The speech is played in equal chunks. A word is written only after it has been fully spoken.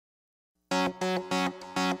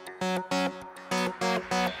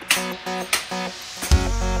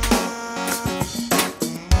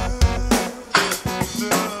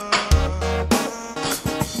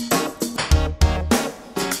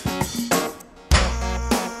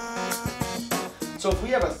So if we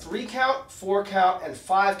have a 3 count, 4 count, and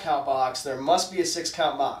 5 count box, there must be a 6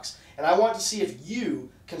 count box. And I want to see if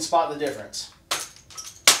you can spot the difference.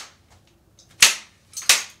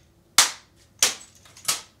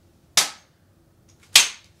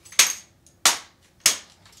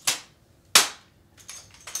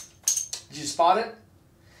 Did you spot it?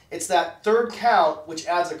 It's that 3rd count which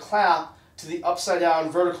adds a clap to the upside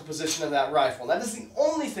down vertical position of that rifle. That is the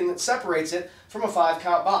only thing that separates it from a 5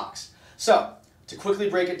 count box. So, to quickly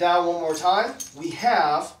break it down one more time, we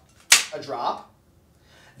have a drop.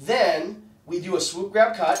 Then we do a swoop,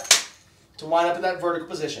 grab, cut to wind up in that vertical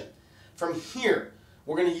position. From here,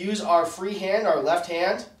 we're going to use our free hand, our left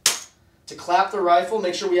hand, to clap the rifle.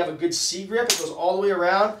 Make sure we have a good C grip. It goes all the way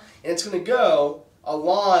around, and it's going to go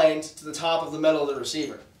aligned to the top of the metal of the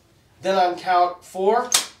receiver. Then on count 4,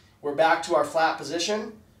 we're back to our flat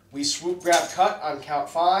position. We swoop, grab, cut on count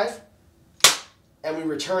 5. And we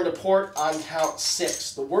return to port on count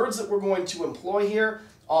 6. The words that we're going to employ here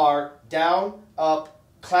are down, up,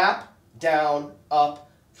 clap, down,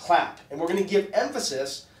 up, clap. And we're going to give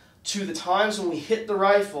emphasis to the times when we hit the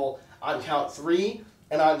rifle on count 3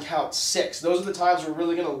 and on count 6. Those are the times we're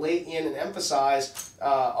really going to lay in and emphasize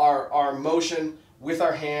our motion with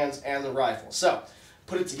our hands and the rifle. So,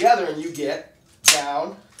 put it together and you get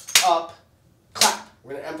down, up, clap.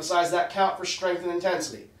 We're going to emphasize that count for strength and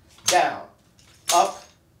intensity. Down, up,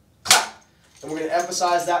 clap. And we're going to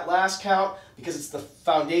emphasize that last count because it's the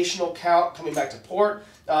foundational count coming back to port.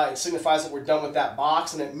 It signifies that we're done with that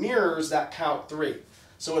box, and it mirrors that count 3.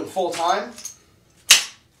 So in full time,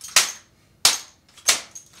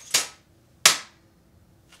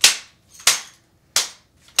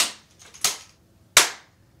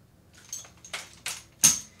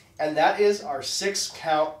 and that is our 6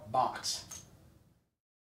 count box.